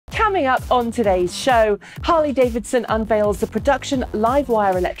Coming up on today's show, Harley Davidson unveils the production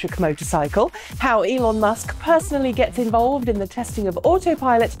LiveWire electric motorcycle, how Elon Musk personally gets involved in the testing of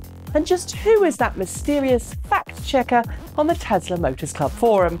Autopilot, and just who is that mysterious fact checker on the Tesla Motors Club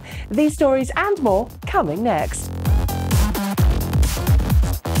forum. These stories and more coming next.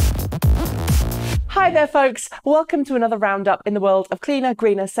 Hi there folks, welcome to another roundup in the world of cleaner,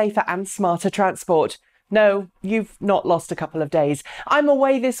 greener, safer and smarter transport. No, you've not lost a couple of days. I'm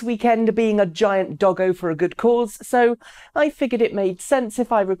away this weekend being a giant doggo for a good cause, so I figured it made sense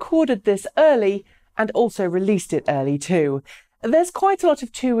if I recorded this early and also released it early too. There's quite a lot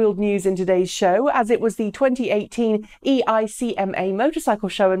of two-wheeled news in today's show, as it was the 2018 EICMA motorcycle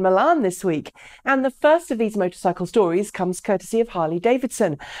show in Milan this week. And the first of these motorcycle stories comes courtesy of Harley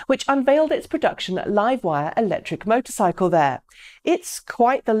Davidson, which unveiled its production LiveWire electric motorcycle there. It's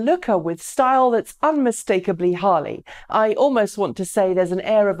quite the looker with style that's unmistakably Harley. I almost want to say there's an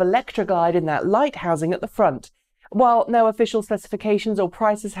air of Electroglide in that light housing at the front. While no official specifications or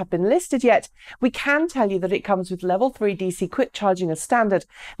prices have been listed yet, we can tell you that it comes with level 3 DC quick charging as standard,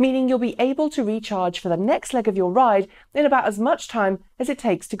 meaning you'll be able to recharge for the next leg of your ride in about as much time as it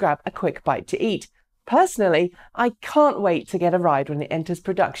takes to grab a quick bite to eat. Personally, I can't wait to get a ride when it enters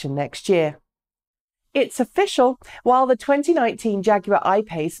production next year. It's official. While the 2019 Jaguar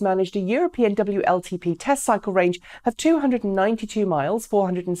I-Pace managed a European WLTP test cycle range of 292 miles,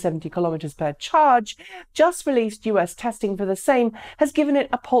 470 kilometers per charge, just released US testing for the same has given it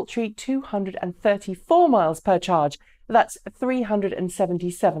a paltry 234 miles per charge. That's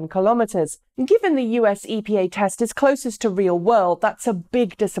 377 kilometers. Given the US EPA test is closest to real world, that's a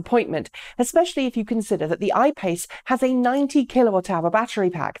big disappointment, especially if you consider that the I-Pace has a 90 kilowatt-hour battery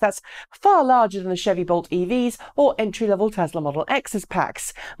pack. That's far larger than the Chevy Bolt EVs or entry-level Tesla Model X's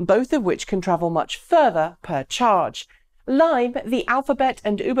packs, both of which can travel much further per charge. Lime, the Alphabet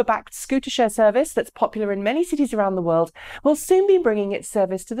and Uber-backed scooter share service that's popular in many cities around the world, will soon be bringing its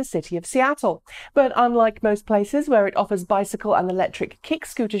service to the city of Seattle. But unlike most places where it offers bicycle and electric kick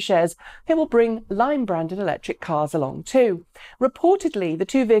scooter shares, it will bring Lime-branded electric cars along too. Reportedly, the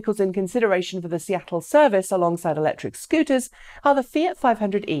two vehicles in consideration for the Seattle service alongside electric scooters are the Fiat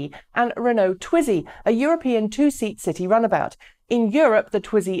 500e and Renault Twizy, a European two-seat city runabout. In Europe, the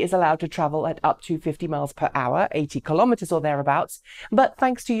Twizy is allowed to travel at up to 50 miles per hour, 80 kilometers or thereabouts, but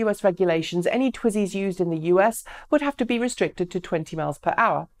thanks to US regulations, any Twizys used in the US would have to be restricted to 20 miles per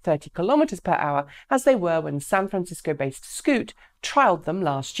hour, 30 kilometers per hour, as they were when San Francisco-based Scoot trialled them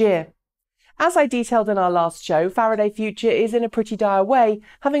last year. As I detailed in our last show, Faraday Future is in a pretty dire way,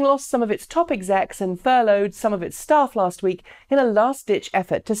 having lost some of its top execs and furloughed some of its staff last week in a last-ditch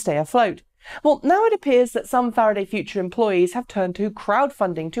effort to stay afloat. Well, now it appears that some Faraday Future employees have turned to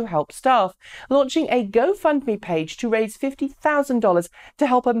crowdfunding to help staff, launching a GoFundMe page to raise $50,000 to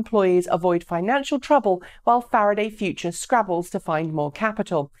help employees avoid financial trouble while Faraday Future scrabbles to find more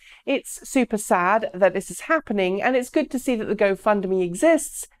capital. It's super sad that this is happening, and it's good to see that the GoFundMe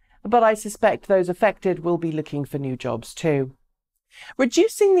exists, but I suspect those affected will be looking for new jobs too.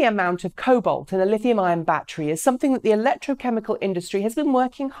 Reducing the amount of cobalt in a lithium-ion battery is something that the electrochemical industry has been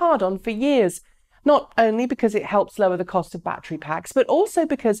working hard on for years, not only because it helps lower the cost of battery packs, but also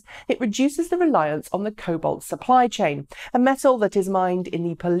because it reduces the reliance on the cobalt supply chain, a metal that is mined in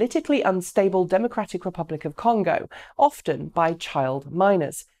the politically unstable Democratic Republic of Congo, often by child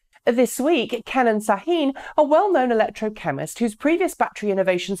miners. This week, Kenan Sahin, a well-known electrochemist whose previous battery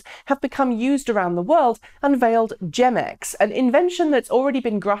innovations have become used around the world, unveiled GEMX, an invention that's already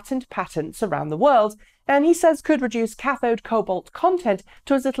been granted patents around the world, and he says could reduce cathode cobalt content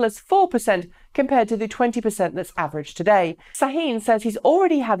to as little as 4% compared to the 20% that's average today. Sahin says he's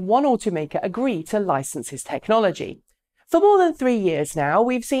already had one automaker agree to license his technology. For more than 3 years now,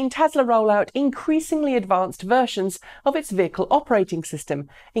 we've seen Tesla roll out increasingly advanced versions of its vehicle operating system,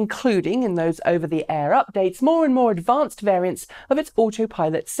 including, in those over-the-air updates, more and more advanced variants of its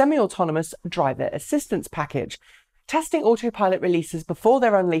Autopilot semi-autonomous driver assistance package. Testing Autopilot releases before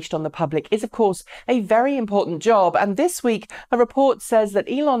they're unleashed on the public is, of course, a very important job, and this week a report says that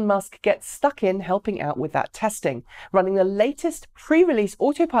Elon Musk gets stuck in helping out with that testing, running the latest pre-release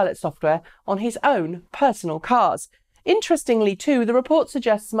Autopilot software on his own personal cars. Interestingly too, the report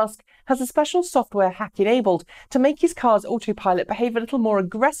suggests Musk has a special software hack enabled to make his car's autopilot behave a little more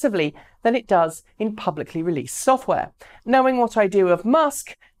aggressively than it does in publicly released software. Knowing what I do of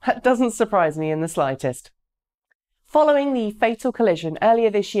Musk, that doesn't surprise me in the slightest. Following the fatal collision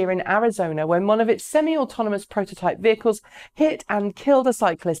earlier this year in Arizona when one of its semi-autonomous prototype vehicles hit and killed a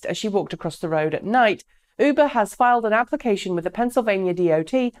cyclist as she walked across the road at night, Uber has filed an application with the Pennsylvania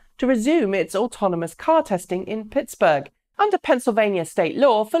DOT to resume its autonomous car testing in Pittsburgh. Under Pennsylvania state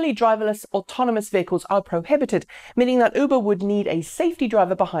law, fully driverless autonomous vehicles are prohibited, meaning that Uber would need a safety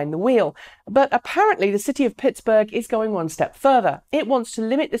driver behind the wheel. But apparently the city of Pittsburgh is going one step further. It wants to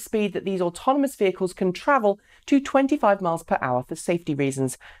limit the speed that these autonomous vehicles can travel to 25 miles per hour for safety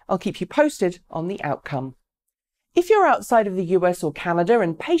reasons. I'll keep you posted on the outcome. If you're outside of the US or Canada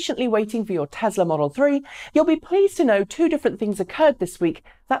and patiently waiting for your Tesla Model 3, you'll be pleased to know two different things occurred this week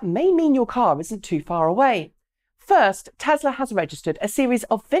that may mean your car isn't too far away. First, Tesla has registered a series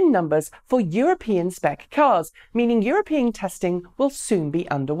of VIN numbers for European spec cars, meaning European testing will soon be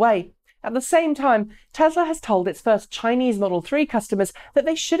underway. At the same time, Tesla has told its first Chinese Model 3 customers that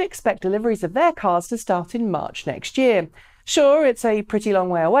they should expect deliveries of their cars to start in March next year. Sure, it's a pretty long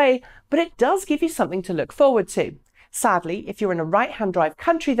way away, but it does give you something to look forward to. Sadly, if you're in a right-hand drive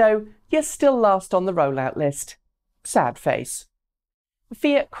country though, you're still last on the rollout list. Sad face.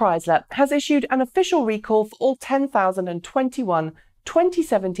 Fiat Chrysler has issued an official recall for all 10,021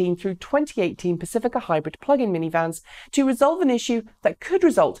 2017 through 2018 Pacifica hybrid plug-in minivans to resolve an issue that could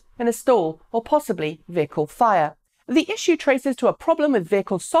result in a stall or possibly vehicle fire. The issue traces to a problem with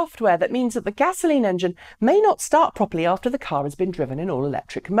vehicle software that means that the gasoline engine may not start properly after the car has been driven in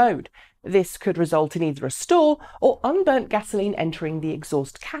all-electric mode. This could result in either a stall or unburnt gasoline entering the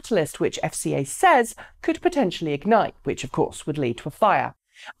exhaust catalyst, which FCA says could potentially ignite, which of course would lead to a fire.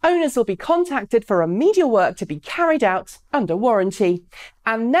 Owners will be contacted for remedial work to be carried out under warranty.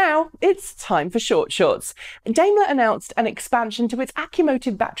 And now it's time for short shorts. Daimler announced an expansion to its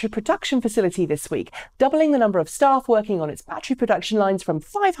Accumotive battery production facility this week, doubling the number of staff working on its battery production lines from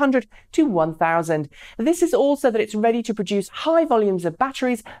 500 to 1,000. This is also that it's ready to produce high volumes of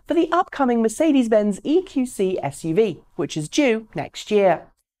batteries for the upcoming Mercedes-Benz EQC SUV, which is due next year.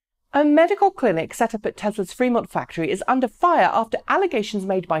 A medical clinic set up at Tesla's Fremont factory is under fire after allegations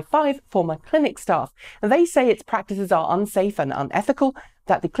made by 5 former clinic staff. They say its practices are unsafe and unethical,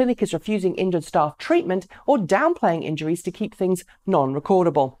 that the clinic is refusing injured staff treatment or downplaying injuries to keep things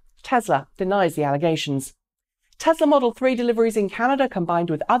non-recordable. Tesla denies the allegations. Tesla Model 3 deliveries in Canada, combined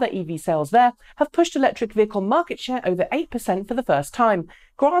with other EV sales there, have pushed electric vehicle market share over 8% for the first time.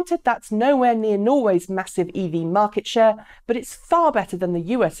 Granted, that's nowhere near Norway's massive EV market share, but it's far better than the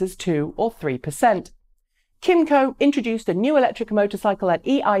US's 2 or 3%. Kymco introduced a new electric motorcycle at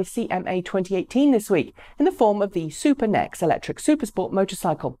EICMA 2018 this week in the form of the Super Nex electric supersport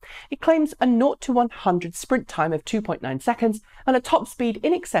motorcycle. It claims a 0 to 100 sprint time of 2.9 seconds and a top speed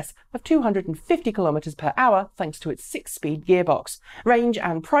in excess of 250 km per hour thanks to its 6-speed gearbox. Range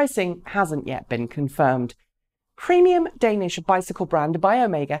and pricing hasn't yet been confirmed. Premium Danish bicycle brand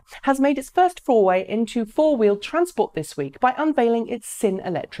Biomega has made its first foray into four-wheeled transport this week by unveiling its Sin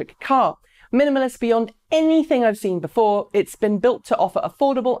electric car. Minimalist beyond anything I've seen before, it's been built to offer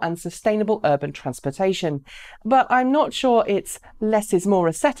affordable and sustainable urban transportation. But I'm not sure its less is more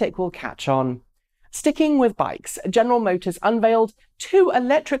aesthetic will catch on. Sticking with bikes, General Motors unveiled 2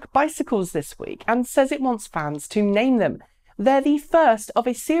 electric bicycles this week and says it wants fans to name them. They're the first of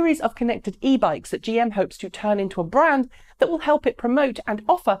a series of connected e-bikes that GM hopes to turn into a brand that will help it promote and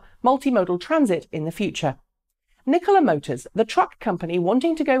offer multimodal transit in the future. Nikola Motors, the truck company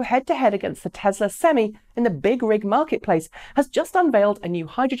wanting to go head-to-head against the Tesla Semi in the big rig marketplace, has just unveiled a new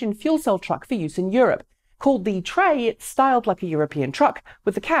hydrogen fuel cell truck for use in Europe. Called the Tray, it's styled like a European truck,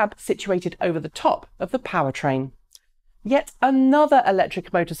 with the cab situated over the top of the powertrain. Yet another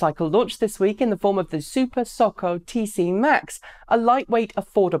electric motorcycle launched this week in the form of the Super Soco TC Max, a lightweight,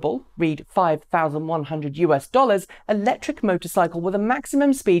 affordable, read $5,100 electric motorcycle with a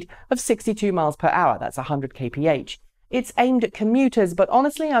maximum speed of 62 miles per hour, that's 100 kph. It's aimed at commuters, but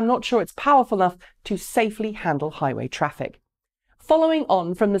honestly, I'm not sure it's powerful enough to safely handle highway traffic. Following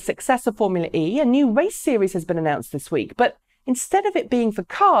on from the success of Formula E, a new race series has been announced this week, but instead of it being for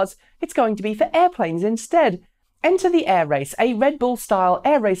cars, it's going to be for airplanes instead. Enter the Air Race, a Red Bull-style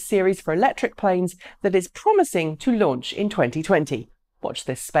air race series for electric planes that is promising to launch in 2020. Watch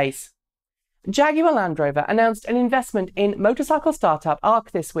this space. Jaguar Land Rover announced an investment in motorcycle startup Arc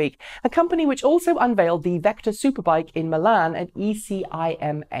this week, a company which also unveiled the Vector superbike in Milan at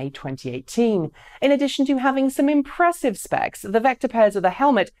EICMA 2018. In addition to having some impressive specs, the Vector pairs with a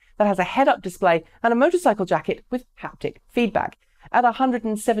helmet that has a head-up display and a motorcycle jacket with haptic feedback. At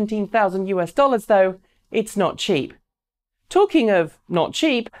 $117,000 though, it's not cheap. Talking of not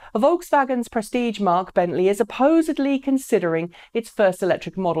cheap, Volkswagen's prestige marque Bentley is supposedly considering its first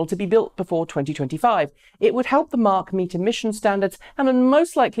electric model to be built before 2025. It would help the marque meet emission standards and would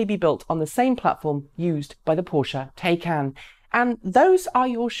most likely be built on the same platform used by the Porsche Taycan. And those are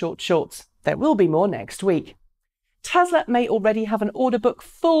your short shorts. There will be more next week. Tesla may already have an order book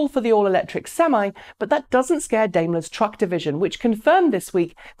full for the all-electric Semi, but that doesn't scare Daimler's truck division, which confirmed this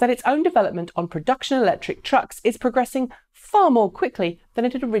week that its own development on production electric trucks is progressing far more quickly than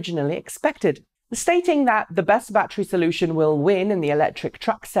it had originally expected. Stating that the best battery solution will win in the electric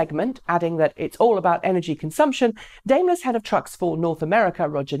truck segment, adding that it's all about energy consumption, Daimler's head of trucks for North America,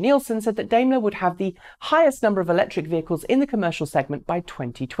 Roger Nielsen, said that Daimler would have the highest number of electric vehicles in the commercial segment by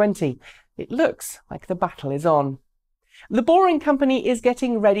 2020. It looks like the battle is on. The Boring Company is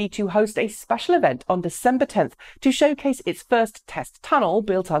getting ready to host a special event on December 10th to showcase its first test tunnel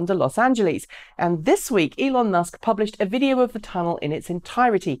built under Los Angeles. And this week, Elon Musk published a video of the tunnel in its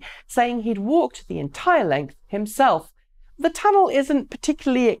entirety, saying he'd walked the entire length himself. The tunnel isn't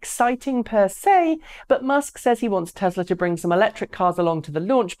particularly exciting per se, but Musk says he wants Tesla to bring some electric cars along to the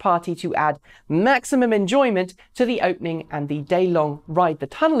launch party to add maximum enjoyment to the opening and the day-long Ride the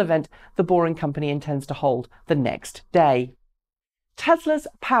Tunnel event the Boring Company intends to hold the next day. Tesla's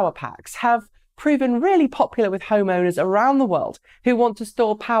power packs have proven really popular with homeowners around the world who want to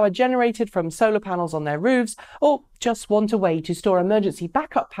store power generated from solar panels on their roofs or just want a way to store emergency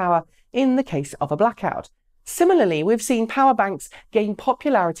backup power in the case of a blackout. Similarly, we've seen power banks gain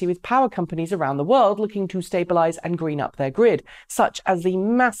popularity with power companies around the world looking to stabilise and green up their grid, such as the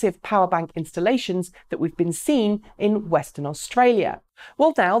massive power bank installations that we've been seeing in Western Australia.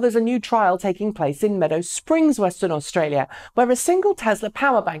 Well, now there's a new trial taking place in Meadow Springs, Western Australia, where a single Tesla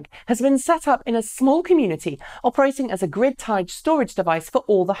power bank has been set up in a small community, operating as a grid-tied storage device for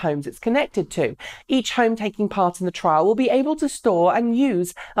all the homes it's connected to. Each home taking part in the trial will be able to store and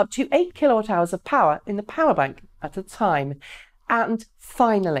use up to 8 kilowatt-hours of power in the power bank at a time. And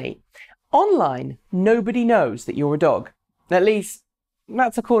finally, online, nobody knows that you're a dog. At least,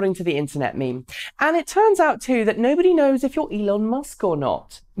 that's according to the internet meme. And it turns out too that nobody knows if you're Elon Musk or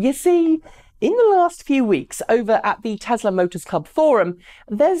not. You see, in the last few weeks over at the Tesla Motors Club forum,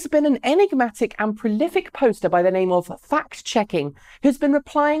 there's been an enigmatic and prolific poster by the name of Fact Checking who's been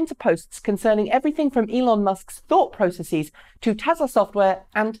replying to posts concerning everything from Elon Musk's thought processes to Tesla software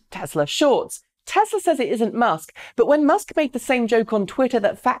and Tesla shorts. Tesla says it isn't Musk, but when Musk made the same joke on Twitter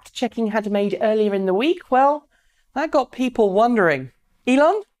that Fact Checking had made earlier in the week, well, that got people wondering.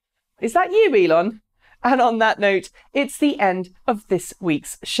 Elon? Is that you, Elon? And on that note, it's the end of this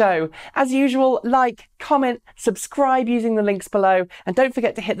week's show. As usual, like, comment, subscribe using the links below, and don't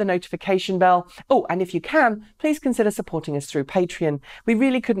forget to hit the notification bell. Oh, and if you can, please consider supporting us through Patreon. We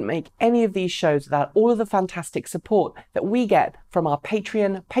really couldn't make any of these shows without all of the fantastic support that we get from our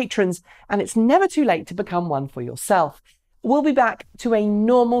Patreon patrons, and it's never too late to become one for yourself. We'll be back to a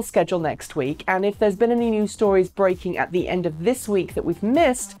normal schedule next week, and if there's been any news stories breaking at the end of this week that we've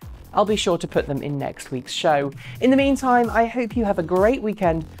missed, I'll be sure to put them in next week's show. In the meantime, I hope you have a great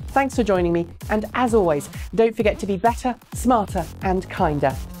weekend. Thanks for joining me, and as always, don't forget to be better, smarter, and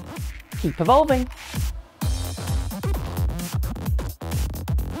kinder. Keep evolving.